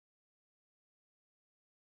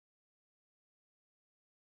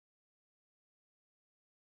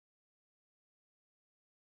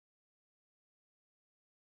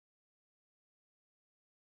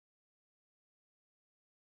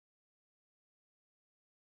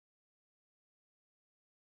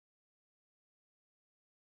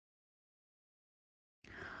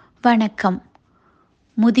வணக்கம்.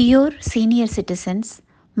 முதியோர் senior citizens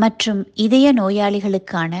மற்றும் இதய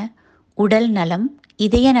நோயாளிகளுக்கான உடல் நலம்,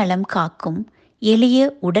 இதய நலம் காக்கும் எளிய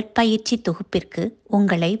உடற்பயிற்சி தொகுப்பிற்கு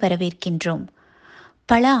உங்களை வரவேற்கின்றோம்.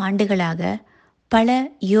 பல ஆண்டுகளாக பல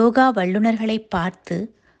யோகா வல்லுநர்களை பார்த்து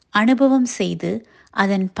அனுபவம் செய்து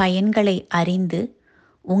அதன் பயன்களை அறிந்து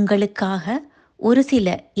உங்களுக்காக ஒரு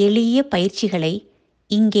சில எளிய பயிற்சிகளை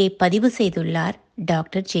இங்கே பதிவு செய்துள்ளார்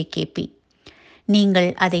டாக்டர் JKP. நீங்கள்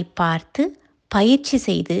அதை பார்த்து பயிற்சி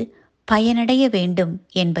செய்து பயனடைய வேண்டும்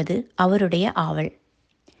என்பது அவருடைய ஆவல்.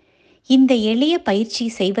 இந்த எளிய பயிற்சி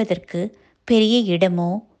செய்வதற்கு பெரிய இடமோ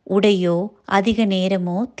உடையோ அதிக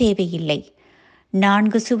நேரமோ தேவையில்லை.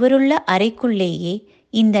 4 சுவருள்ள அறைக்குள்ளேயே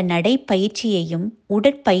இந்த நடைப்பயிற்சியையும்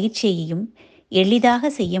உடற்பயிற்சியையும்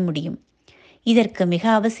எளிதாக செய்ய முடியும். இதற்கு மிக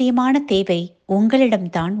அவசியமான தேவை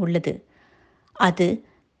உங்களிடம்தான் உள்ளது. அது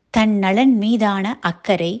தன் நலன் மீதான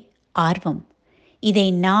அக்கறை, ஆர்வம். இதை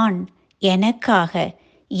நான் எனக்காக,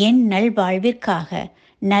 என் நல்வாழ்விற்காக,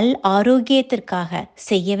 நல் ஆரோக்கியத்திற்காக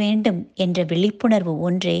செய்ய வேண்டும் என்ற விழிப்புணர்வு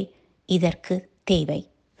ஒன்றே இதற்கு தேவை.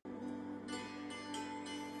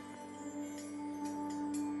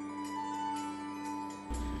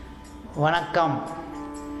 வணக்கம்.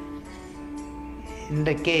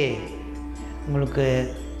 இன்றைக்கு உங்களுக்கு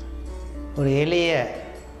ஒரு எளிய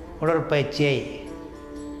உடற்பயிற்சியை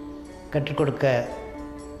கற்றுக் கொடுக்க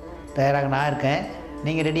தயாராக நான் இருக்கேன்.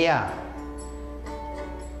 நீங்கள் ரெடியா?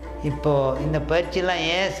 இப்போது இந்த பயிற்சியெல்லாம்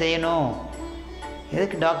ஏன் செய்யணும்,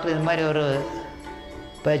 எதுக்கு டாக்டர் இது மாதிரி ஒரு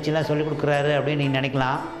பயிற்சியெல்லாம் சொல்லிக் கொடுக்குறாரு அப்படின்னு நீங்கள்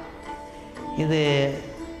நினைக்கலாம். இது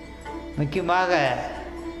முக்கியமாக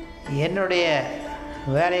என்னுடைய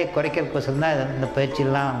வேலையை குறைக்கிறதுக்கோசரம் தான் இந்த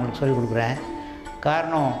பயிற்சியெல்லாம் உங்களுக்கு சொல்லிக் கொடுக்குறேன்.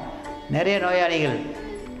 காரணம், நிறைய நோயாளிகள்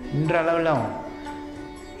இன்றளவிலும்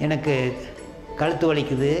எனக்கு கழுத்து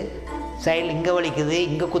வலிக்குது, சைடில் இங்கே வலிக்குது,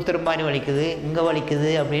 இங்கே குத்துற மாதிரி வலிக்குது, இங்கே வலிக்குது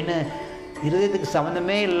அப்படின்னு இருதயத்துக்கு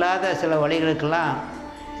சம்மந்தமே இல்லாத சில வலிகளுக்கெல்லாம்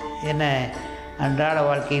என்ன அன்றாட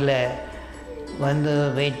வாழ்க்கையில் வந்து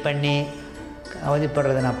வெயிட் பண்ணி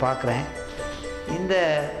அவதிப்படுறதை நான் பார்க்குறேன். இந்த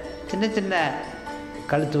சின்ன சின்ன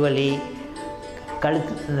கழுத்து வலி,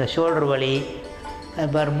 இந்த ஷோல்டர் வலி,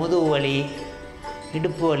 அப்புறம் முதுகு வலி,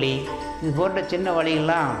 இடுப்பு வலி, இது போன்ற சின்ன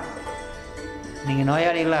வலிகள்லாம் நீங்கள்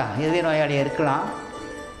நோயாளிகளாக இதய நோயாளியாக இருக்கலாம்,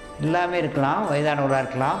 எல்லாமே இருக்கலாம், வயதானவர்களாக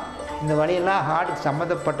இருக்கலாம். இந்த வழியெல்லாம் ஹார்ட்டுக்கு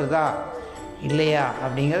சம்மந்தப்பட்டதா இல்லையா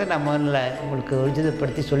அப்படிங்கிறத நான் முதல்ல உங்களுக்கு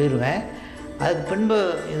உறுதிப்படுத்தி சொல்லிடுவேன். அதுக்கு பின்பு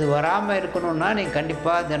இது வராமல் இருக்கணுன்னா நீங்கள்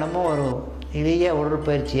கண்டிப்பாக தினமும் ஒரு எளிய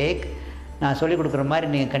உடற்பயிற்சியை நான் சொல்லிக் கொடுக்குற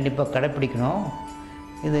மாதிரி நீங்கள் கண்டிப்பாக கடைப்பிடிக்கணும்.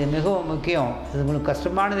 இது மிகவும் முக்கியம். இது உங்களுக்கு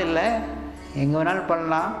கஷ்டமானது இல்லை, எங்கே வேணாலும்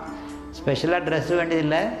பண்ணலாம். ஸ்பெஷலாக ட்ரெஸ்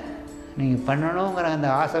வேண்டியதில்லை, நீங்கள் பண்ணணுங்கிற அந்த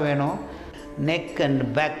ஆசை வேணும். நெக் அண்ட்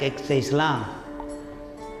பேக் எக்ஸசைஸ்லாம்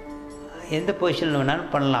எந்த பொசிஷனில்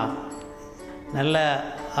வேணாலும் பண்ணலாம். நல்ல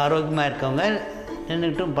ஆரோக்கியமாக இருக்கவங்க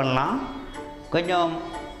நின்றுக்கிட்டும் பண்ணலாம். கொஞ்சம்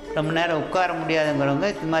ரொம்ப நேரம் உட்கார முடியாதுங்கிறவங்க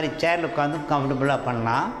இது மாதிரி சேரில் உட்காந்து கம்ஃபர்டபுளாக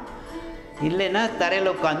பண்ணலாம். இல்லைன்னா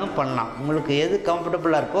தரையில் உட்காந்தும் பண்ணலாம். உங்களுக்கு எது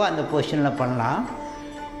கம்ஃபர்டபுளாக இருக்கோ அந்த பொசிஷனில் பண்ணலாம்.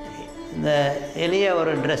 இந்த எளிய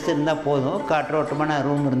ஒரு ட்ரெஸ் இருந்தால் போதும், காற்றோட்டமான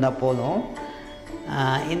ரூம் இருந்தால் போதும்.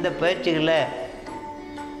 இந்த பயிற்சிகளை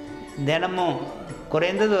தினமும்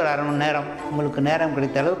குறைந்தது ஒரு அரை மணி நேரம் உங்களுக்கு நேரம்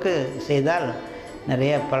கிடைத்த அளவுக்கு செய்தால்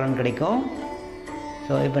நிறைய பலன் கிடைக்கும்.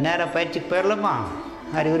 ஸோ இப்போ நேரம் பயிற்சிக்கு போயிடலாமா?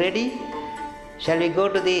 Are you ready? Shall we go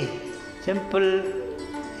to the simple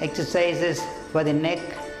exercises for the neck,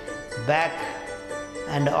 back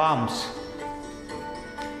and arms.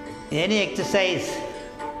 Any exercise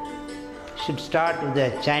should start with the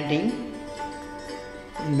chanting.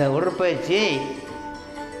 இந்த உடற்பயிற்சியை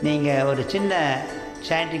நீங்கள் ஒரு சின்ன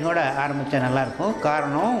சாண்டிங்கோடு ஆரம்பித்தா நல்லாயிருக்கும்.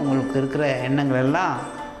 காரணம், உங்களுக்கு இருக்கிற எண்ணங்கள் எல்லாம்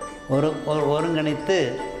ஒருங்கிணைத்து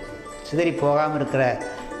சிதறி போகாமல் இருக்கிற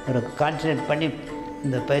ஒரு கான்சன்ட்ரேட் பண்ணி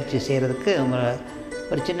இந்த பயிற்சி செய்கிறதுக்கு உங்களை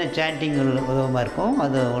ஒரு சின்ன சாண்டிங் உதவமாக இருக்கும்.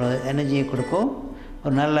 அது உங்களுக்கு எனர்ஜியை கொடுக்கும்,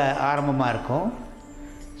 ஒரு நல்ல ஆரம்பமாக இருக்கும்.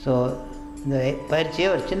 ஸோ இந்த பயிற்சியை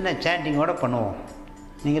ஒரு சின்ன சாண்டிங்கோடு பண்ணுவோம்.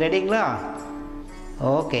 நீங்கள் ரெடிங்களா?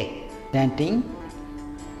 ஓகே. சாண்டிங்,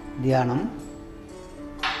 தியானம்.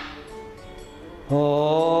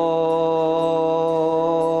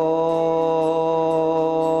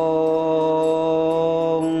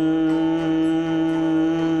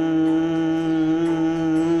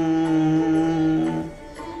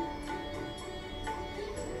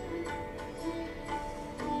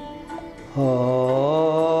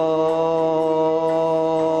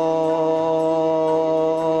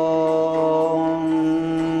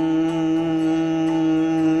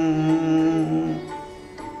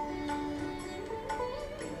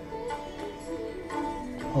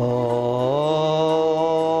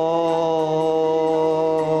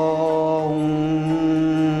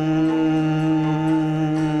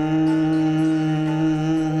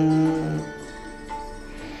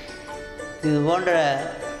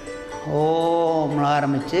 ஓம்ல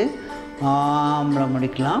ஆரம்பித்து ஆம்ல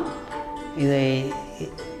முடிக்கலாம். இதை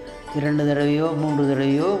 2 தடவையோ 3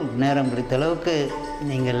 தடவையோ நேரம் கிடைத்த அளவுக்கு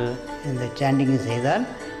நீங்கள் இந்த சாண்டிங்கை செய்தால்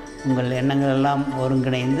உங்கள் எண்ணங்கள் எல்லாம்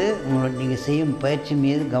ஒருங்கிணைந்து நீங்கள் செய்யும் பயிற்சி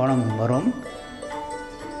மீது கவனம் வரும்.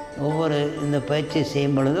 ஒவ்வொரு இந்த பயிற்சியை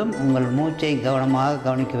செய்யும் பொழுதும் உங்கள் மூச்சை கவனமாக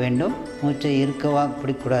கவனிக்க வேண்டும். மூச்சை இருக்கவா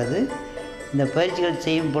பிடிக்கக்கூடாது. இந்த பயிற்சிகள்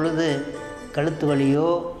செய்யும் பொழுது கழுத்து வலியோ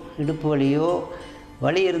இடுப்பு வலியோ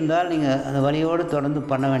வலி இருந்தால் நீங்கள் அந்த வலியோடு தொடர்ந்து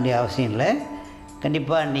பண்ண வேண்டிய அவசியம் இல்லை.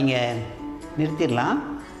 கண்டிப்பாக நீங்கள் நிறுத்திடலாம்.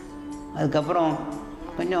 அதுக்கப்புறம்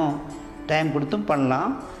கொஞ்சம் டைம் கொடுத்தும்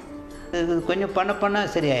பண்ணலாம். இது கொஞ்சம் பண்ண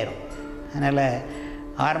சரியாயிடும். அதனால்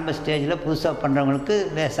ஆரம்ப ஸ்டேஜில் புதுசாக பண்ணுறவங்களுக்கு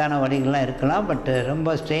லேசான வலிகள்லாம் இருக்கலாம். பட்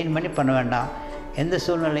ரொம்ப ஸ்ட்ரெயின் பண்ணி பண்ண வேண்டாம். எந்த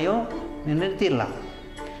சூழ்நிலையும் நிறுத்திடலாம்.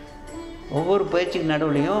 ஒவ்வொரு பயிற்சிக்கு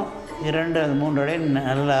நடுவுலையும் 2 அல்லது 3 தடவை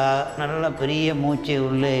நல்லா பெரிய மூச்சை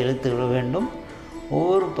உள்ளே இழுத்து விட வேண்டும்.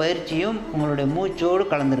 ஒவ்வொரு பயிற்சியும் உங்களுடைய மூச்சோடு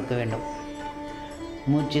கலந்திருக்க வேண்டும்.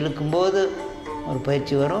 மூச்சு இழுக்கும்போது ஒரு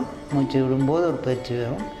பயிற்சி வரும், மூச்சை விடும்போது ஒரு பயிற்சி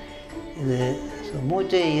வரும். இது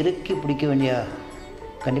மூச்சை இறுக்கி பிடிக்க வேண்டிய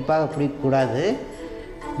கண்டிப்பாக பிடிக்கக்கூடாது.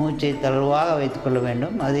 மூச்சை தளர்வாக வைத்துக்கொள்ள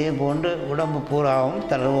வேண்டும். அதே போன்று உடம்பு பூராவும்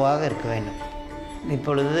தளர்வாக இருக்க வேண்டும்.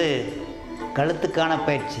 இப்பொழுது கழுத்துக்கான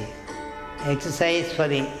பயிற்சி. Exercise for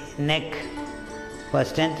the neck, for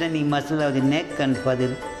strengthening muscle of the neck and for the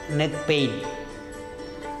neck pain.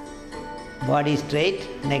 Body straight,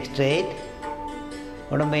 neck straight.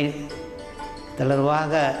 உடம்பை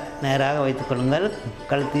தளர்வாக நேராக வைத்துக்கொள்ளுங்கள்.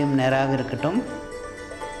 கழுத்தையும் நேராக இருக்கட்டும்.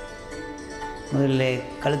 முதல்ல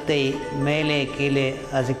கழுத்தை மேலே கீழே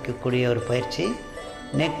அசைக்கக்கூடிய ஒரு பயிற்சி.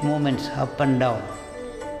 Neck moments up and down.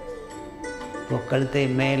 இப்போது கழுத்தை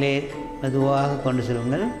மேலே மெதுவாக கொண்டு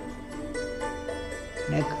செல்லுங்கள்.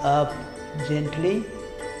 Neck up gently.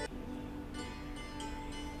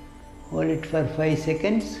 Hold it for 5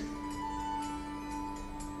 seconds.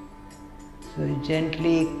 So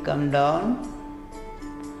gently come down.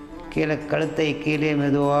 கீழே கழுத்தை கீழே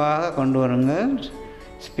மெதுவாக கொண்டு வருங்க.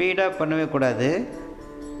 ஸ்பீடாக பண்ணவே கூடாது.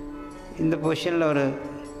 இந்த பொசிஷனில் ஒரு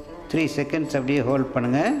 3 செகண்ட்ஸ் அப்படியே ஹோல்ட்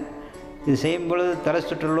பண்ணுங்கள். இது செய்யும் பொழுது தலை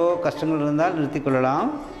சுற்றலோ கஷ்டங்கள் இருந்தால் நிறுத்திக்கொள்ளலாம்.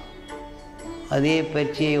 அதே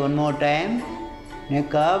பயிற்சியை one more time.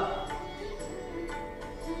 Neck up.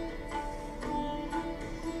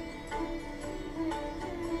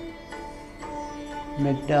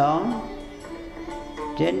 Neck down.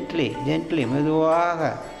 Gently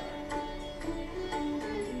மெதுவாக.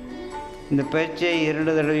 இந்த பயிற்சியை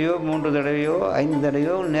 2 தடவையோ 3 தடவையோ 5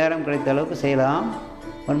 தடவையோ நேரம் கிடைத்த அளவுக்கு செய்யலாம்.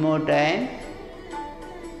 One more time.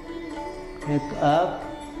 Neck up.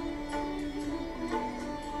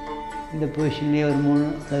 இந்த பொசிஷன்லேயே ஒரு 3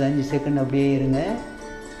 அல்லது 5 செகண்ட் அப்படியே இருங்க.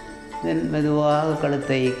 தென் மெதுவாக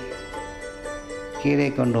கழுத்தை கீழே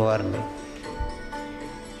கொண்டு வாருங்கள்.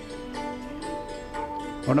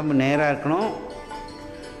 உடம்பு நேராக இருக்கணும்.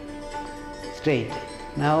 ஸ்ட்ரெயிட்.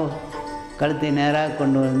 நான் கழுத்தை நேராக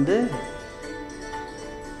கொண்டு வந்து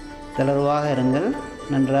தளர்வாக இருங்கள்.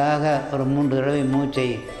 நன்றாக ஒரு 3 தடவை மூச்சை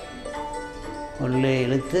உள்ளே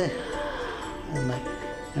இழுத்து அது மாதிரி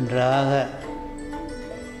நன்றாக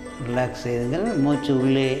ரிலாக்ஸ் செய்துங்கள். மூச்சு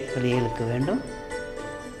உள்ளே வெளியே இழுக்க வேண்டும்.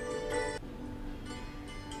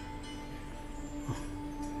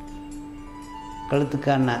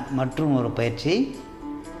 கழுத்துக்கான மற்றும் ஒரு பயிற்சி.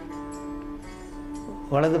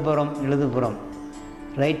 வலதுபுறம் இடதுபுறம்,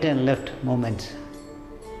 right and left moments.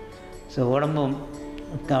 So உடம்பும்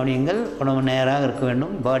கவனியுங்கள். உடம்பு நேராக இருக்க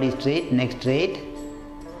வேண்டும். பாடி straight, neck straight,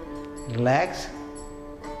 relax.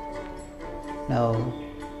 Now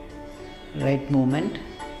right moment.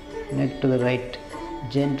 neck to the right,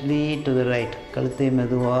 gently to the right. கழுத்தை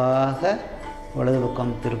மெதுவாக வலது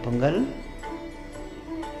பக்கம் திருப்புங்கள்.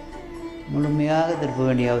 முழுமையாக திருப்ப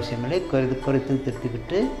வேண்டிய அவசியமில்லை. குறைத்து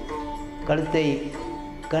திருத்திவிட்டு கழுத்தை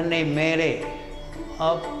கண்ணை மேலே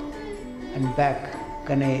அப் அண்ட் பேக்,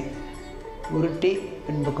 கண்ணை உருட்டி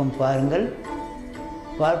பின்பக்கம் பாருங்கள்.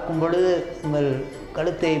 பார்க்கும் பொழுது உங்கள்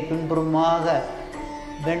கழுத்தை பின்புறமாக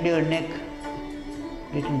bend your neck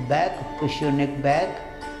little back, push your neck back.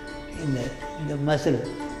 இந்த மசில்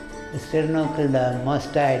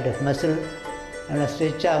ஸ்டெர்னோமாஸ்டாய்டு மசில் நல்லா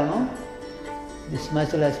ஸ்ட்ரெச் ஆகணும். This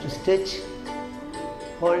muscle has to stretch.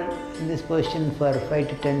 Hold in this position for 5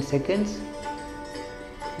 to 10 seconds.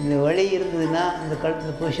 இந்த வலி இருந்ததுன்னா, இந்த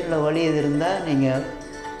கழுத்து பொசிஷனில் வலி எது இருந்தால் நீங்கள்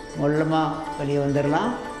மொல்லமாக வெளியே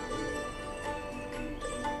வந்துடலாம்.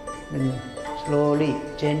 Then slowly,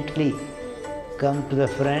 gently come to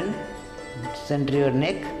the front, center your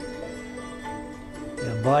neck.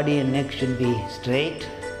 Your body and neck should be straight.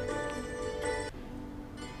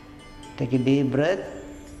 Take a deep breath.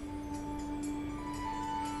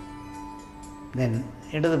 தென்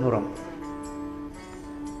இடதுபுறம்.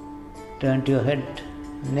 Turn your head,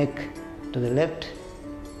 neck to the left.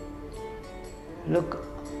 Look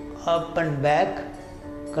up and back.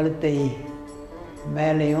 கழுத்தை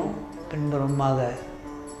மேலேயும் பின்புறமாக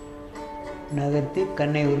நகர்த்தி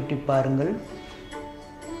கண்ணை உருட்டி பாருங்கள்.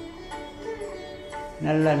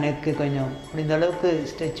 நல்லா neck கொஞ்சம் முடிந்த அளவுக்கு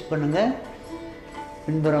ஸ்ட்ரெச் பண்ணுங்கள்.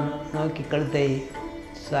 பின்புறம் நோக்கி கழுத்தை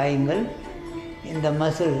சாயுங்கள். இந்த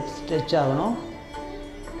மசில் ஸ்ட்ரெச் ஆகணும்.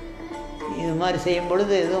 இது மாதிரி செய்யும்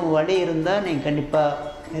பொழுது எதுவும் வலி இருந்தால் நீங்கள் கண்டிப்பாக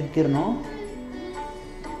நிறுத்திடணும்.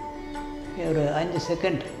 ஒரு 5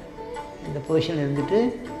 செகண்ட் இந்த பொசிஷன் இருந்துட்டு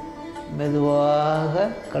மெதுவாக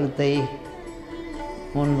கழுத்தை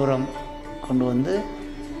முன்புறம் கொண்டு வந்து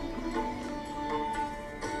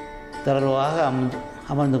தளர்வாக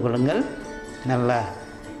அமர்ந்து கொள்ளுங்கள். நல்லா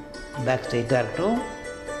பேக் ஸ்ட்ரைட்டாக இருக்கட்டும்,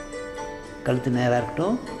 கழுத்து நேராக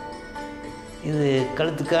இருக்கட்டும். இது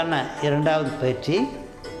கழுத்துக்கான 2வது பயிற்சி.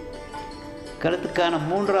 கழுத்துக்கான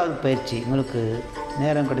 3வது பயிற்சி உங்களுக்கு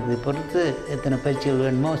நேரம் கிடைத்ததை பொறுத்து எத்தனை பயிற்சிகள்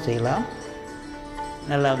வேணுமோ செய்யலாம்.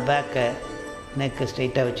 நல்லா பேக்கை நெக்கை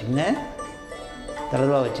ஸ்ட்ரைட்டாக வச்சுக்கோங்க,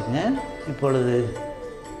 தளர்வாக வச்சுக்கோங்க. இப்பொழுது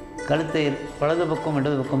கழுத்தை வலது பக்கம்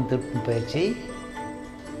இடது பக்கம் திருப்பும் பயிற்சி.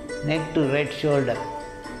 neck to right shoulder.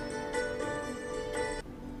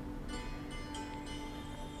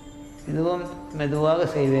 இதுவும் மெதுவாக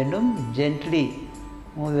செய்ய வேண்டும். gently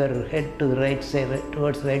move your head to the right side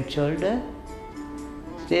towards right shoulder.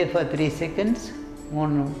 stay for 3 seconds.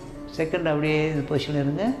 3 second அப்படியே இந்த பொசிஷனில்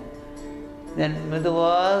இருங்க. தென்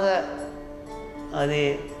மெதுவாக அதே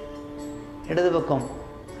இடது பக்கம்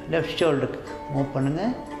லெஃப்ட் ஷோல்டருக்கு மூவ்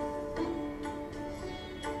பண்ணுங்கள்.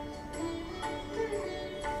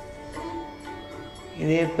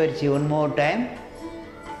 இதே பயிற்சி 1 more time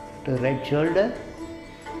to right shoulder.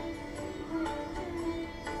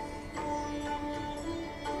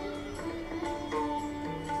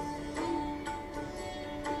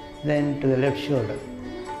 Then to the left shoulder.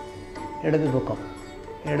 இடது பக்கம்,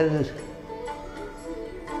 இடது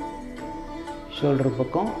ஷோல்டர்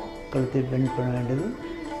பக்கம் கழுத்தை பெண்ட் பண்ண வேண்டியது.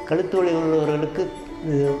 கழுத்து வலி உள்ளவர்களுக்கு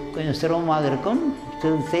இது கொஞ்சம் சிரமமாக இருக்கும்.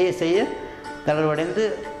 செய்ய செய்ய தளர்வடைந்து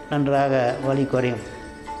நன்றாக வலி குறையும்.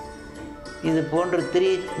 இது போன்று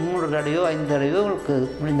 3 தடவையோ 5 தடவையோ உங்களுக்கு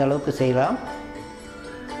முடிந்த அளவுக்கு செய்யலாம்.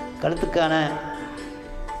 கழுத்துக்கான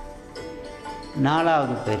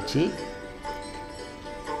 4வது பயிற்சி.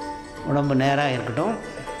 உடம்பு நேராக இருக்கட்டும்,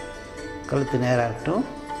 கழுத்து நேராக இருக்கட்டும்.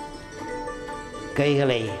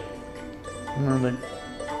 கைகளை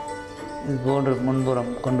இது போன்று முன்புறம்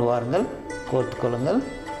கொண்டு வாருங்கள், கோர்த்து கொள்ளுங்கள்.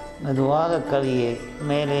 மெதுவாக கவியை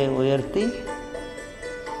மேலே உயர்த்தி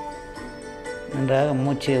நன்றாக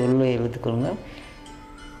மூச்சை உள்ளே இழுத்துக்கொள்ளுங்கள்.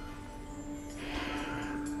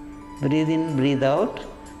 பிரீத் இன் பிரீத் அவுட்.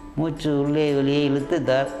 மூச்சு உள்ளே வெளியே இழுத்து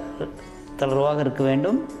தளர்வாக இருக்க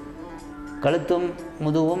வேண்டும். கழுத்தும்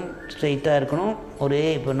முதுகும் ஸ்ட்ரைட்டாக இருக்கணும்.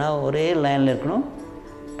 ஒரே லைனில் இருக்கணும்.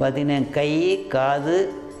 பார்த்திங்கன்னா கை, காது,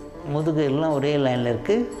 முதுகு எல்லாம் ஒரே லைனில்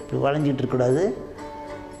இருக்குது. இப்படி வளைஞ்சிட்டு இருக்கக்கூடாது.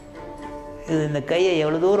 இந்த கையை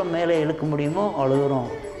எவ்வளோ தூரம் மேலே இழுக்க முடியுமோ அவ்வளோ தூரம்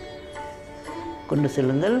கொண்டு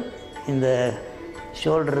செல்லுங்கள். இந்த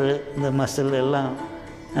ஷோல்டரு, இந்த மசில் எல்லாம்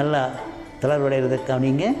நல்லா தளர்வடைகிறதை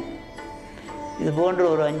கவனிங்க. இது போன்று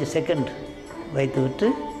ஒரு 5 செகண்ட் வைத்து விட்டு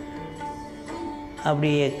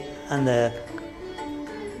அப்படியே அந்த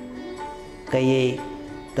கையை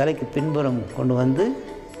தலைக்கு பின்புறம் கொண்டு வந்து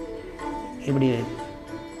இப்படி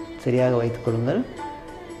சரியாக வைத்துக்கொள்ளுங்கள்.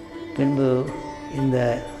 பின்பு இந்த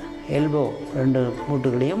எல்போ 2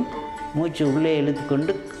 மூட்டுகளையும் மூச்சு உள்ளே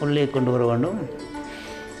இழுத்துக்கொண்டு உள்ளே கொண்டு வர வேண்டும்.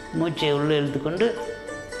 மூச்சை உள்ளே இழுத்துக்கொண்டு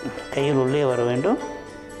கையில் உள்ளே வர வேண்டும்.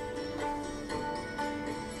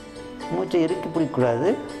 மூச்சை இறுக்கி பிடிக்கக்கூடாது.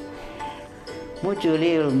 மூச்சு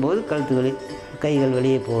வெளியே விடும்போது கைகள்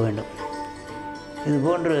வெளியே போக வேண்டும். இது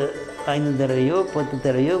போன்று 5 தடவையோ 10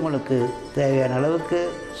 தடவையோ உங்களுக்கு தேவையான அளவுக்கு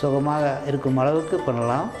சுகமாக இருக்கும் அளவுக்கு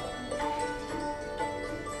பண்ணலாம்.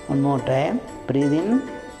 1 more time. Breathe in,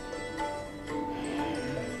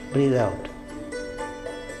 breathe out.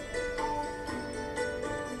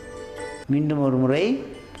 மீண்டும் ஒரு முறை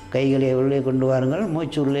கைகளை உள்ளே கொண்டு வாருங்கள்.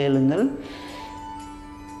 மூச்சு உள்ளே இழுங்கள்.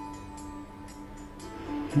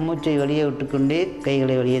 மூச்சை வெளியே விட்டுக்கொண்டே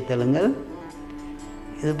கைகளை வெளியே தள்ளுங்கள்.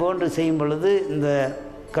 இது போன்று செய்யும் பொழுது இந்த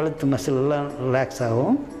கழுத்து மசில் எல்லாம் ரிலாக்ஸ்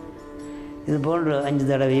ஆகும். இது போன்று 5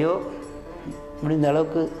 தடவையோ முடிந்த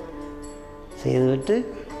அளவுக்கு செய்துவிட்டு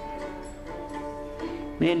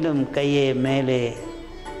மீண்டும் கையை மேலே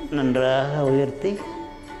நன்றாக உயர்த்தி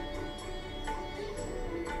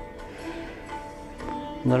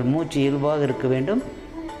உங்கள் மூச்சு இயல்பாக இருக்க வேண்டும்.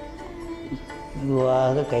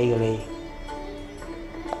 மெதுவாக கைகளை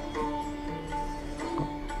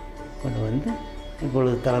கொண்டு வந்து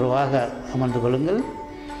இப்பொழுது தளர்வாக அமர்ந்து கொள்ளுங்கள்.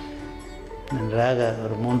 நன்றாக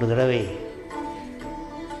ஒரு 3 தடவை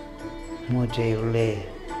மூச்சை உள்ளே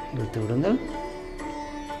இழுத்து விடுங்கள்.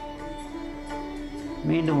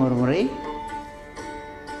 மீண்டும் ஒரு முறை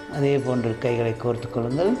அதே போன்று கைகளை கோர்த்து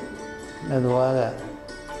கொள்ளுங்கள். மெதுவாக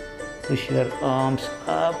push your arms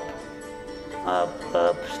up, up,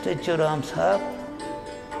 up, stretch your arms up.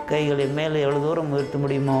 கைகளை மேலே எவ்வளோ தூரம் உயர்த்த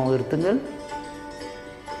முடியுமோ உயர்த்துங்கள்.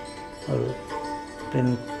 ஒரு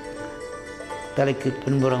தலைக்கு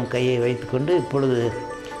பின்புறம் கையை வைத்துக்கொண்டு இப்பொழுது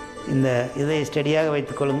இந்த இதை ஸ்டடியாக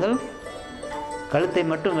வைத்துக்கொள்ளுங்கள். கழுத்தை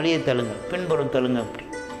மட்டும் வெளியே தள்ளுங்கள், பின்புறம் தள்ளுங்க. அப்படி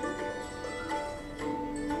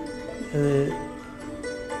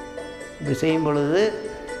இது செய்யும் பொழுது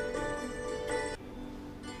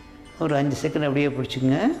ஒரு 5 செகண்ட் அப்படியே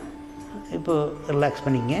பிடிச்சிங்க. இப்போது ரிலாக்ஸ்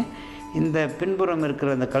பண்ணிங்க. இந்த பின்புறம்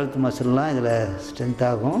இருக்கிற அந்த கழுத்து மசில்லாம் இதில் ஸ்ட்ரென்த்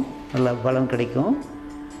ஆகும், நல்லா பலம் கிடைக்கும்,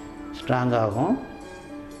 ஸ்ட்ராங் ஆகும்.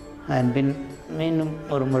 அதன் பின் மீண்டும்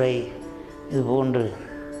ஒரு முறை இது போன்று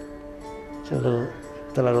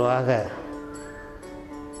தளர்வாக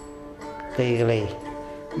கைகளை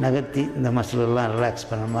நகர்த்தி இந்த மசிலெல்லாம் ரிலாக்ஸ்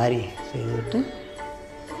பண்ண மாதிரி செய்துவிட்டு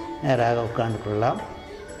நேராக உட்கார்ந்து கொள்ளலாம்.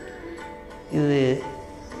 இது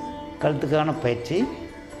கழுத்துக்கான பயிற்சி.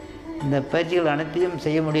 இந்த பயிற்சிகள் அனைத்தையும்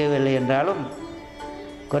செய்ய முடியவில்லை என்றாலும்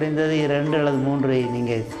குறைந்தது 2 அல்லது 3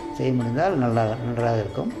 நீங்கள் செய்ய முடிந்தால் நன்றாக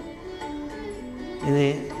இருக்கும். இது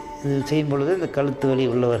செய்யும் பொழுது இந்த கழுத்து வலி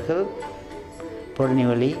உள்ளவர்கள், பொடனி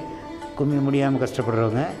வலி, கும்மி முடியாமல்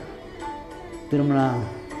கஷ்டப்படுறவங்க, திரும்பினா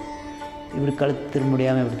இப்படி கழுத்து திரும்ப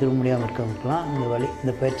முடியாமல் இப்படி திரும்ப முடியாமல் இருக்கவங்களுக்கெல்லாம்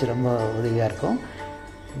இந்த பயிற்சி ரொம்ப உதவியாக இருக்கும்.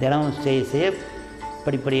 தினமும் செய்ய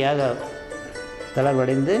படிப்படியாக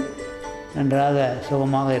தளர்வடைந்து நன்றாக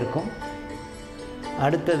சுகமாக இருக்கும்.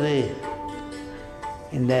 அடுத்தது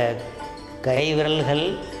இந்த கை விரல்கள்,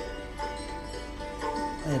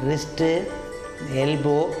 ரிஸ்ட்டு,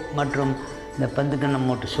 எல்போ மற்றும் இந்த பந்துக்கண்ணம்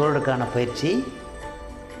மூட்டு ஷோல்டருக்கான பயிற்சி.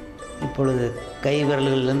 இப்பொழுது கை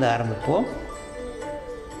விரல்களிலிருந்து ஆரம்பிப்போம்.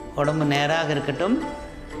 உடம்பு நேராக இருக்கட்டும்,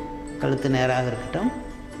 கழுத்து நேராக இருக்கட்டும்.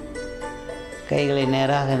 கைகளை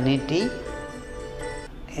நேராக நீட்டி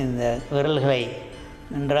இந்த விரல்களை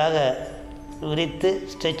நன்றாக விரித்து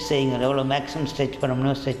ஸ்ட்ரெச் செய்யுங்கள். எவ்வளோ மேக்ஸிமம் ஸ்ட்ரெச் பண்ண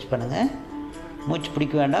முடியும் ஸ்ட்ரெச் பண்ணுங்கள். மூச்சு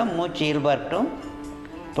பிடிக்க வேண்டாம், மூச்சு இயல்பாக இருக்கட்டும்.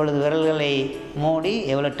 இப்பொழுது விரல்களை மூடி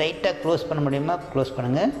எவ்வளோ டைட்டாக க்ளோஸ் பண்ண முடியுமோ க்ளோஸ்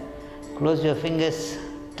பண்ணுங்கள். Close your fingers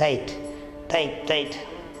tight tight tight.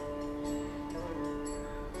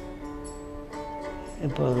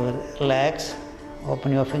 இப்போது ரிலாக்ஸ்,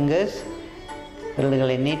 ஓப்பன் யுவர் ஃபிங்கர்ஸ்.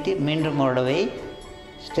 விரல்களை நீட்டி மீண்டும் ஒரு தடவை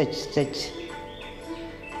stretch stretch.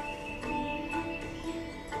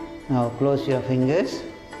 Now close your fingers,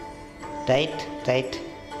 tight, tight.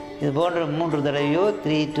 இது போன்ற 3 தடவையோ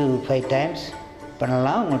 3 to 5 times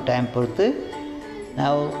பண்ணலாம், உங்கள் டைம் பொறுத்து.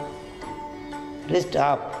 Now wrist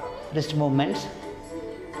up, wrist movements.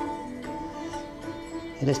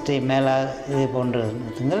 ரிஸ்ட்டை மேலே இதே போன்று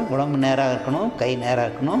நிறுத்துங்கள். உடம்பு நேராக இருக்கணும், கை நேராக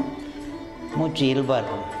இருக்கணும், மூச்சு இயல்பாக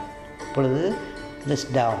இருக்கணும். இப்பொழுது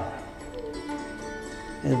ரிஸ்ட் டவுன்.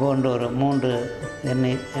 இது போன்ற ஒரு 3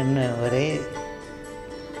 எண்ணு வரை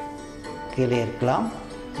கீழே இருக்கலாம்.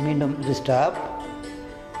 மீண்டும் ரிஸ்ட் அப்,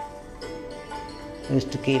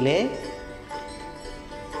 ரிஸ்ட் கீழே,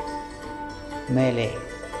 மேலே.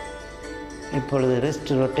 இப்பொழுது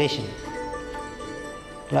ரிஸ்ட் ரொட்டேஷன்,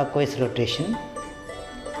 கிளாக்வைஸ் ரொட்டேஷன்.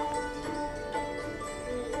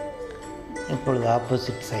 இப்பொழுது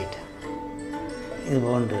ஆப்போசிட் சைட். இது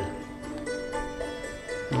போன்று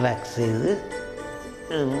ரிலாக்ஸ் செய்து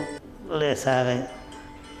லேசாக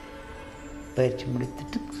பயிற்சி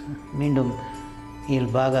முடித்துட்டு மீண்டும்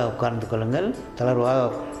இயல்பாக உட்கார்ந்து கொள்ளுங்கள். தளர்வாக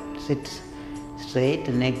chit straight,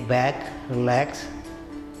 neck back, relax.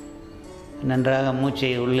 நன்றாக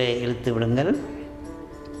மூச்சை உள்ளே இழுத்து விடுங்கள்.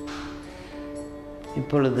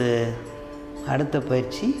 இப்பொழுது அடுத்த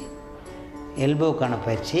பயிற்சி எல்போவுக்கான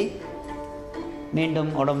பயிற்சி.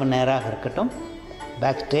 மீண்டும் உடம்பு நேராக இருக்கட்டும்.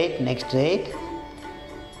 Back straight, neck straight,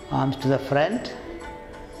 arms to the front,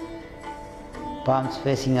 palms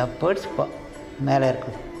facing upwards, மேலே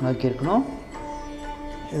நோக்கி இருக்கணும்.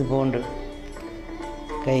 இது போன்று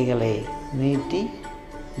கைகளை நீட்டி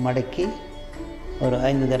மடக்கி ஒரு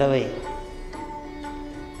 5 தடவை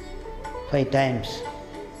 5 times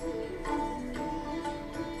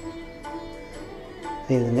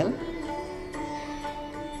செய்துங்கள்.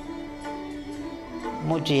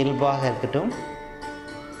 மூச்சு இயல்பாக இருக்கட்டும்.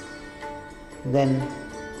 தென்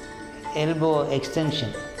எல்போ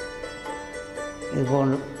எக்ஸ்டென்ஷன்.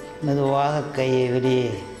 இதுபோன்று மெதுவாக கையை வெளியே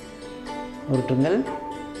உருட்டுங்கள்.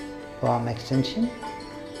 Bomb extension.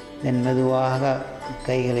 தென் மெதுவாக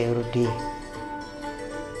கைகளை உருட்டி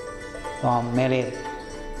பாம் மேலே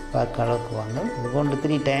பார்க்க அளவுக்கு வாங்க. இது போன்று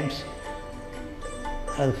 3 டைம்ஸ்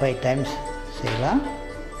அது 5 டைம்ஸ் செய்யலாம்.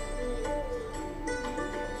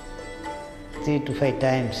 3 to 5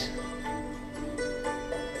 டைம்ஸ்.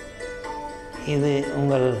 இது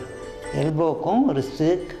உங்கள் எல்போக்கும் ரிஸ்ட்டு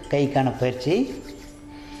கைக்கான பயிற்சி.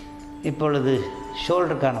 இப்பொழுது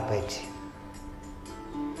ஷோல்டருக்கான பயிற்சி.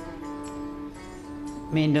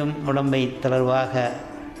 மீண்டும் உடம்பை தளர்வாக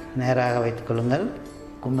நேராக வைத்துக்கொள்ளுங்கள்.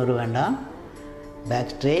 கும்பிட வேண்டாம்.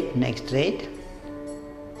 Back straight, neck straight.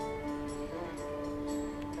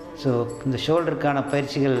 So இந்த ஷோல்டருக்கான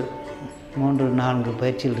பயிற்சிகள் 3-4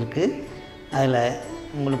 பயிற்சிகள் இருக்குது. அதில்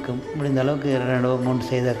உங்களுக்கு முடிந்த அளவுக்கு 2-3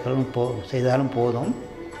 செய்தாலும் போதும்.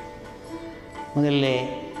 முதல்ல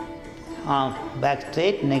back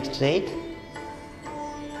straight, neck straight,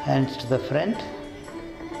 hands to the front,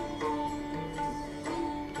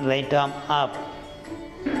 right arm up,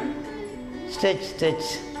 stretch,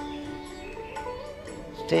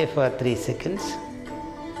 stay for 3 seconds.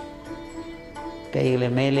 கைகளை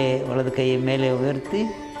மேலே, வலது கையை மேலே உயர்த்தி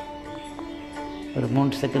ஒரு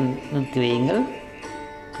 3 செகண்ட் நிறுத்தி வையுங்கள்.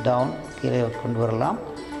 டவுன், கீழே கொண்டு வரலாம்.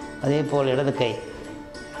 அதே போல் இடது கை,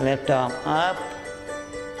 லெஃப்ட் ஆர்ம் அப்,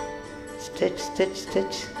 stretch,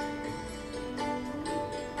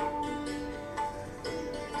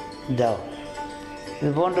 டவுன்.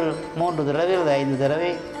 இது போன்று 3 தடவை அல்லது 5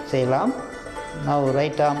 தடவை செய்யலாம். now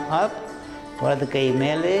ரைட் ஆர்ம் அப், வலது கை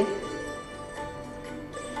மேலே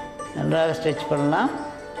நன்றாக ஸ்ட்ரெச் பண்ணலாம்.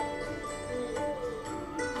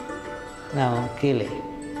 நான் கீழே,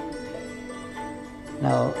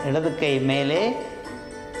 நான் இடது கை மேலே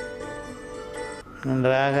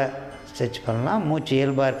நன்றாக ஸ்ட்ரெச் பண்ணலாம். மூச்சு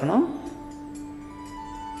இயல்பாக இருக்கணும்.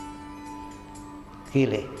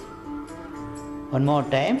 கீழே. One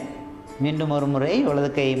more time. மீண்டும் ஒரு முறை வலது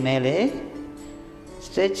கை மேலே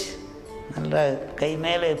ஸ்ட்ரெச், நல்லா கை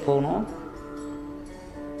மேலே போகணும்.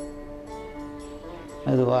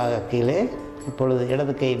 மெதுவாக கீழே. இப்பொழுது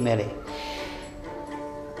இடது கை மேலே.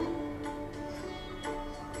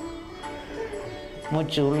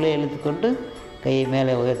 மூச்சு உள்ளே இழுத்துக்கொண்டு கையை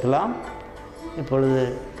மேலே உயர்த்தலாம். இப்பொழுது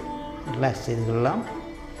ரிலாக்ஸ் செய்து கொள்ளலாம்.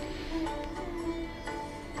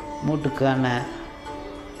 மூட்டுக்கான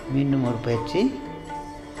மீண்டும் ஒரு பயிற்சி.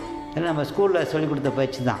 இது நம்ம ஸ்கூலில் சொல்லிக் கொடுத்த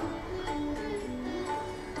பயிற்சி தான்.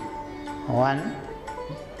 1,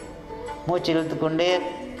 மூச்சு இழுத்துக்கொண்டே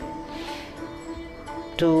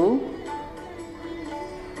 2,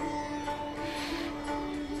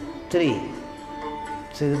 3.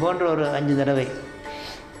 ஸோ இது போன்ற ஒரு 5 தடவை.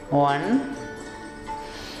 1,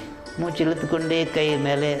 மூச்சு இழுத்துக்கொண்டே கை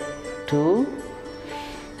மேலே. 2,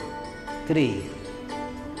 3.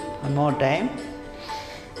 One more time.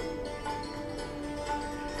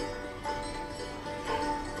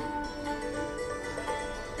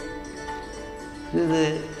 இது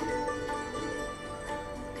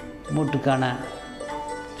மூட்டுக்கான,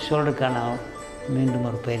 ஷோல்டருக்கான மீண்டும்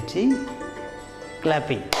ஒரு பயிற்சி.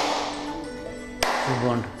 கிளாப்பிங்.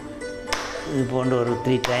 இது போன்ற ஒரு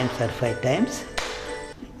 3 டைம்ஸ் ஆர் 5 டைம்ஸ்.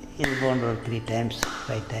 இது போன்ற ஒரு 3 டைம்ஸ்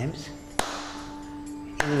 5 டைம்ஸ்.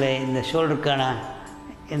 இதில் இந்த ஷோல்டருக்கான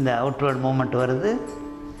இந்த அவுட்வர்ட் மூமெண்ட் வருது.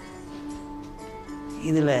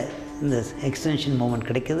 இதில் இந்த எக்ஸ்டென்ஷன் மூமெண்ட்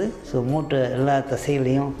கிடைக்குது. ஸோ மூட்டு எல்லா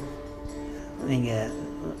தசைகளையும் நீங்கள்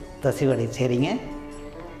தசைவடை செய்கிறீங்க.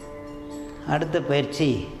 அடுத்த பயிற்சி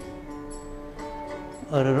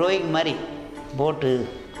ஒரு ரோயிங் மாதிரி, போட்டு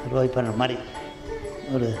ரோய் பண்ணுற மாதிரி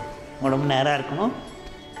ஒரு உடம்பு நேராக இருக்கணும்.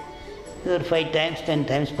 இது ஒரு 5 டைம்ஸ் 10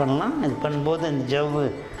 டைம்ஸ் பண்ணலாம். இது பண்ணும்போது இந்த ஜவ்வு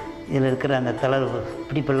இதில் இருக்கிற அந்த தளர்வு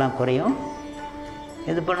பிடிப்பெல்லாம் குறையும்.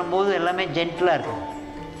 இது பண்ணும்போது எல்லாமே ஜென்டிலாக இருக்கும்.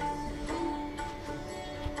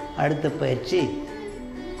 அடுத்த பயிற்சி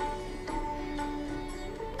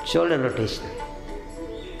ஷோல்டர் ரொட்டேஷன்.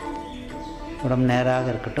 உடம்பு நேராக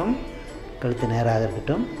இருக்கட்டும், கழுத்து நேராக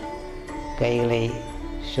இருக்கட்டும். கைகளை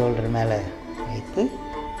ஷோல்டர் மேலே வைத்து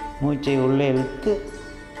மூச்சை உள்ளே இழுத்து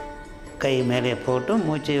கை மேலே போட்டு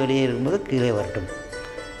மூச்சை வெளியே இருக்கும்போது கீழே வரட்டும்.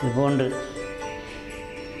 இது போன்று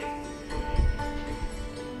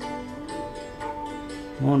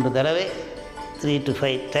மூன்று தடவை 3 to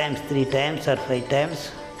 5 times, 3 times R 5 times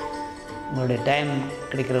உங்களுடைய டைம்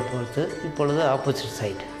கிடைக்கிற பொறுத்து. இப்பொழுது ஆப்போசிட்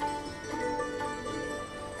சைடு.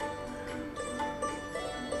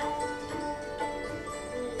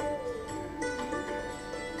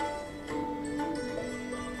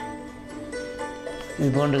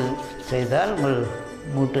 இது போன்று செய்தால் உங்கள்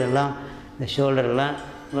மூட்டு எல்லாம், இந்த ஷோல்டர்லாம்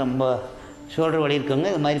ரொம்ப ஷோல்டர் வலி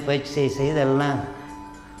இருக்கவங்க இது மாதிரி பயிற்சி செய்து எல்லாம்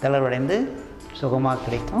தளர்வடைந்து சுகமாக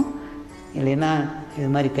கிடைக்கும். இல்லைன்னா இது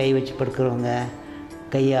மாதிரி கை வச்சு படுக்கிறவங்க,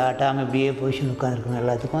 கையை ஆட்டாமல் இப்படியே பொசிஷன் உட்காந்துருக்கவங்க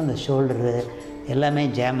எல்லாத்துக்கும் அந்த ஷோல்டரு எல்லாமே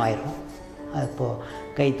ஜாம் ஆயிரும். அப்போது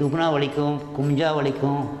கை தூக்குனா வலிக்கும், குமிஞ்சா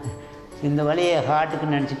வலிக்கும். இந்த வலியை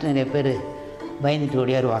ஹார்ட்டுக்கு நினச்சிட்டு நிறைய பேர் பயந்துட்டு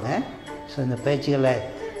ஓடியாருவாங்க. ஸோ இந்த பயிற்சிகளை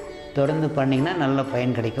தொடர்ந்து பண்ணிங்கன்னா நல்ல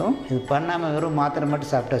பயன் கிடைக்கும். இது பண்ணாமல் வெறும் மாத்திரை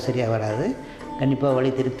மட்டும் சாப்பிட்டா சரியாக வராது, கண்டிப்பாக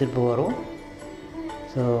வலி திருப்பி வரும்.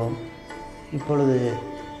 ஸோ இப்பொழுது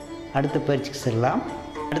அடுத்த பயிற்சிக்கு செல்லலாம்.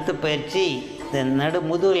 அடுத்த பயிற்சி இந்த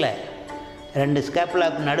முதுகில் 2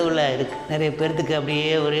 ஸ்கேப்புலாக்கு நடுவில் இருக்குது. நிறைய பேர்த்துக்கு அப்படியே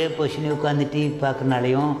ஒரே பொசிஷனே உட்காந்து டிவி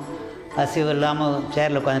பார்க்குறனாலையும் அசைவு இல்லாமல்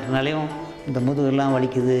சேரில் உட்காந்துட்டுனாலையும் இந்த முதுகெல்லாம்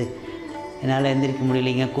வலிக்குது, என்னால் எந்திரிக்க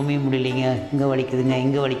முடியலைங்க, குமிய முடியலைங்க, இங்கே வலிக்குதுங்க,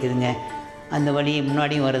 இங்கே வலிக்குதுங்க, அந்த வலி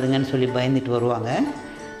முன்னாடியும் வருதுங்கன்னு சொல்லி பயந்துட்டு வருவாங்க.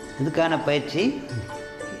 இதுக்கான பயிற்சி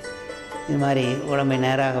இது மாதிரி உடம்பை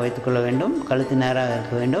நேராக வைத்துக்கொள்ள வேண்டும், கழுத்து நேராக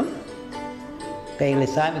இருக்க வேண்டும், கைகளை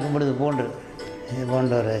சாமி கும்பிடுறது இது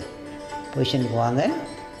போன்ற ஒரு பொசிஷனுக்கு வாங்க.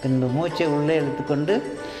 பின்பு மூச்சை உள்ளே எடுத்துக்கொண்டு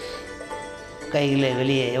கைகளை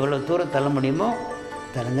வெளியே எவ்வளோ தூரம் தள்ள முடியுமோ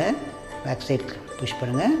தள்ளுங்க. பேக் சைட் புஷ்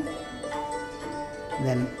பண்ணுங்கள்.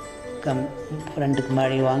 தென் ஃப்ரண்ட்டுக்கு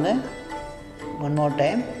மாடி வாங்க. One more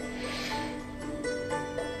time.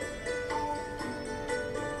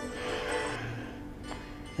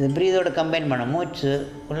 இது ப்ரீதோட கம்பைன் பண்ண. மூச்சு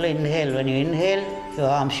உள்ள inhale. when you inhale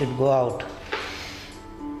your arm should go out.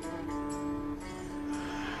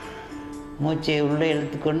 மூச்சை உள்ளே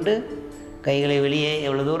இழுத்துக்கொண்டு கைகளை வெளியே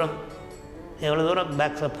எவ்வளோ தூரம்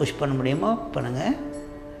பேக்ஸில் புஷ் பண்ண முடியுமோ பண்ணுங்கள்.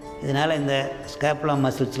 இதனால் இந்த ஸ்கேப்புலா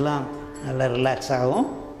மசில்ஸ்லாம் நல்லா ரிலாக்ஸ் ஆகும்.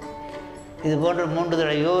 இது போன்ற 3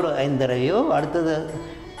 தடவையோ 5 தடவையோ. அடுத்தது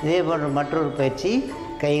இதே போன்ற மற்றொரு பயிற்சி.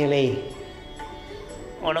 கைகளை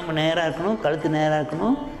உடம்பு நேராக இருக்கணும், கழுத்து நேராக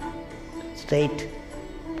இருக்கணும். Straight,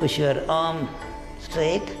 push your arm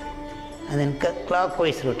straight and then clock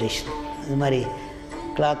wise rotation. இது மாதிரி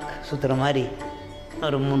கிளாக் சுற்றுற மாதிரி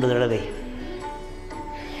ஒரு 3 தடவை.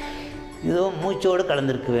 இதுவும் மூச்சோடு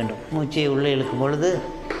கலந்திருக்க வேண்டும். மூச்சை உள்ளே இழுக்கும் பொழுது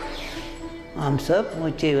ஆர்ம்ஸ் அப்,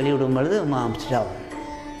 மூச்சை வெளியிடும் பொழுது ஆர்ம்ஸ் டவுன்.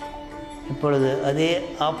 இப்பொழுது அதே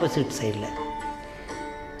ஆப்போசிட் சைடில்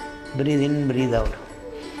பிரீத் இன் பிரீத் அவுட்.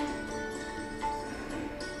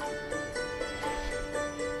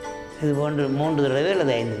 இது போன்று 3 தடவை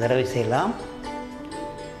அல்லது 5 தடவை செய்யலாம்.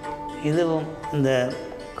 இதுவும் இந்த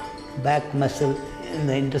பேக் மசில்,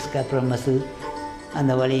 இந்த இன்டர்ஸ்கேப்புலர் மசில்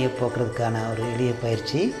அந்த வலியை போக்குறதுக்கான ஒரு எளிய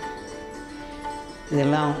பயிற்சி.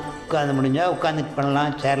 இதெல்லாம் உட்காந்து முடிஞ்சால் உட்காந்துட்டு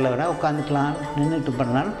பண்ணலாம், சேரில் வேணால் உட்காந்துக்கலாம், நின்றுட்டு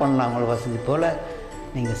பண்ணலான்னு பண்ணலாம். உங்களோட வசதி போல்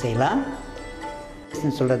நீங்கள் செய்யலாம்.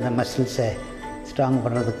 சொல்கிற இந்த மசில்ஸை ஸ்ட்ராங்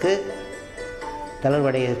பண்ணுறதுக்கு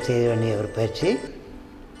தளர்வடைய செய்ய வேண்டிய ஒரு பயிற்சி.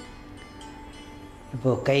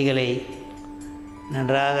 இப்போது கைகளை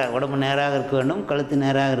நன்றாக உடம்பு நேராக இருக்க வேண்டும், கழுத்து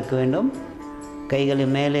நேராக இருக்க வேண்டும். கைகளை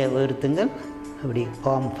மேலே உயர்த்துங்கள். அப்படி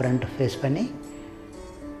பாம் ஃப்ரண்ட் ஃபேஸ் பண்ணி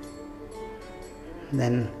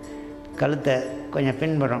தென் கழுத்தை கொஞ்சம்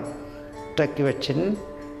பின்புறம் டக்கி வச்சுன்னு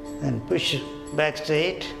தென் push back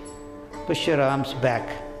straight, push your arms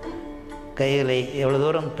back. கைகளை எவ்வளோ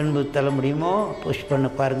தூரம் பின்பு தள்ள முடியுமோ புஷ் பண்ண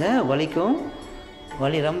பாருங்கள். வலிக்கும்,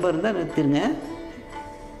 வலி ரொம்ப இருந்தால் நிறுத்திடுங்க.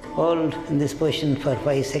 Hold in this position for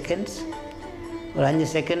 5 seconds. ஒரு 5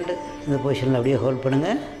 செகண்ட் இந்த பொசிஷனில் அப்படியே ஹோல்ட்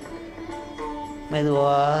பண்ணுங்கள்.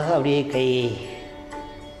 மெதுவாக அப்படியே கையை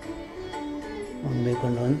முன்பே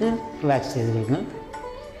கொண்டு வந்து ரிலாக்ஸ் செய்து கொள்ளுங்கள்.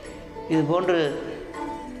 இது போன்று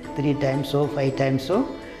 3 டைம்ஸோ 5 டைம்ஸோ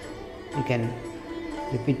யூ கேன்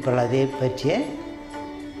ரிப்பீட் பண்ணலாம் அதே பயிற்சியை.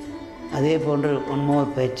 அதே போன்று 1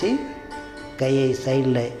 மோர் பயிற்சி. கையை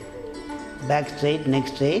சைடில் பேக் ஸ்ட்ரைட்,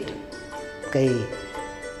 நெக் ஸ்ட்ரைட், கை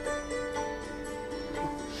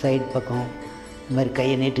சைடு பக்கம் இந்த மாதிரி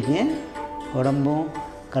கையை நீட்டுக்குங்க. உடம்பும்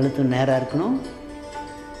கழுத்தும் நேராக இருக்கணும்.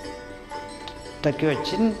 டக்கி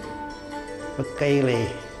வச்சு கைகளை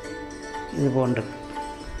இது போன்று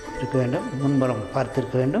இருக்க வேண்டும். முன்புறம்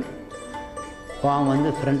பார்த்துருக்க வேண்டும். பாம்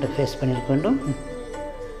ஃப்ரண்ட்டை ஃபேஸ் பண்ணியிருக்க வேண்டும்.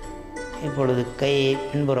 இப்பொழுது கையை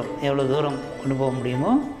பின்புறம் எவ்வளோ தூரம் கொண்டு போக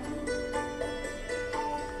முடியுமோ,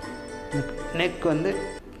 நெக்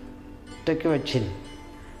டக்கி வச்சு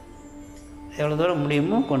எவ்வளோ தூரம்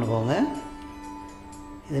முடியுமோ கொண்டு போங்க.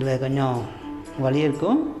 இதில் கொஞ்சம் வலி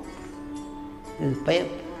இருக்கும். இது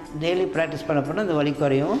டெய்லி ப்ராக்டிஸ் பண்ண இந்த வலி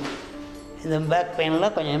குறையும். இந்த பேக்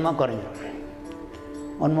பெயின்லாம் கொஞ்சமாக குறைஞ்சிடும்.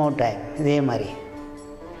 1 மோர் டைம் இதே மாதிரி.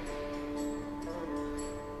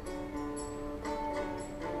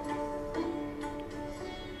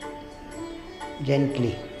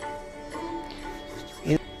 ஜென்ட்லி.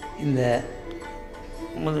 இந்த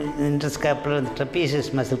இன்டர்ஸ்கேப்புலர்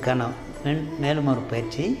ட்ரெபீசியஸ் மசிலுக்கான மேலும் ஒரு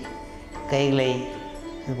பயிற்சி. கைகளை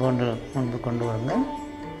இது போன்று முன்பு கொண்டு வருங்க.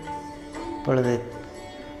 இப்பொழுது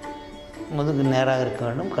முதுகு நேராக இருக்க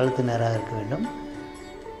வேண்டும், கழுத்து நேராக இருக்க வேண்டும்.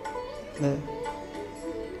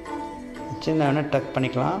 சின்ன டக்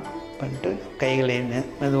பண்ணிக்கலாம். பண்ணிட்டு கைகளை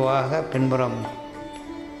மெதுவாக பின்புறம்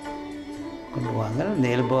கொண்டு வாங்க. இந்த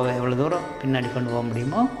எல்போவை எவ்வளோ தூரம் பின்னாடி கொண்டு போக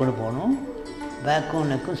முடியுமோ கொண்டு போகணும். பேக்கும்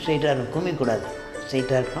நெக்கும் ஸ்ட்ரெயிட்டாக இருக்கும், குமிக்கூடாது,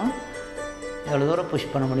 ஸ்ட்ரெயிட்டாக இருக்கணும். எவ்வளோ தூரம்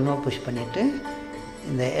புஷ் பண்ண முடியுமோ புஷ் பண்ணிவிட்டு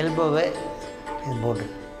இந்த எல்போவை இது போட்டு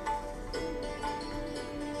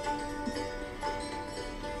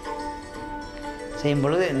செய்யும்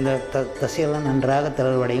பொழுது இந்த தசையெல்லாம் நன்றாக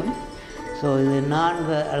தளர்வடையும். ஸோ இது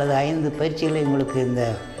 4 அல்லது 5 பயிற்சிகளை உங்களுக்கு இந்த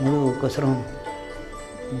முதுகுக்கொசரம்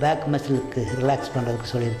பேக் மசிலுக்கு ரிலாக்ஸ்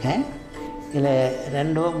பண்ணுறதுக்கு சொல்லியிருக்கேன். இதில்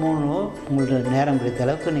 2ஓ 3ஓ உங்களுக்கு நேரம் பிடித்த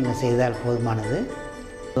அளவுக்கு நீங்கள் செய்தால் போதுமானது.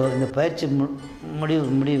 ஸோ இந்த பயிற்சி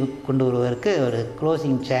முடிவு கொண்டு வருவதற்கு ஒரு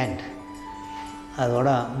க்ளோசிங் சாண்ட் அதோட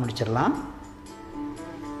முடிச்சிடலாம்.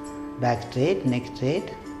 Back straight, neck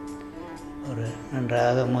straight. ஒரு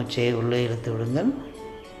நன்றாக மூச்சை உள்ளே இழுத்து விடுங்கள்.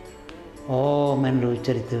 ஓம் என்று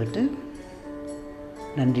உச்சரித்து விட்டு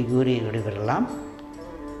நன்றி கூறி விடைபெறலாம்.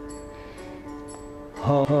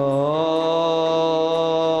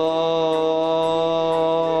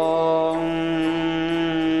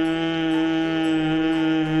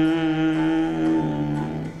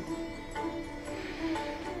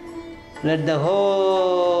 Let the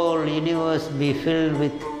whole universe be filled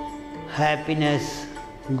with happiness,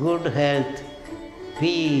 good health,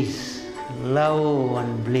 peace, love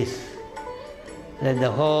and bliss. Let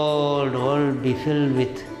the whole world be filled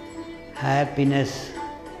with happiness,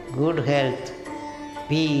 good health,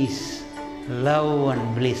 peace, love and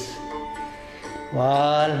bliss.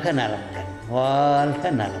 வாழ்க நலமுடன், வாழ்க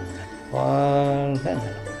நலமுடன், வாழ்க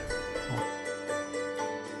நலமுடன்.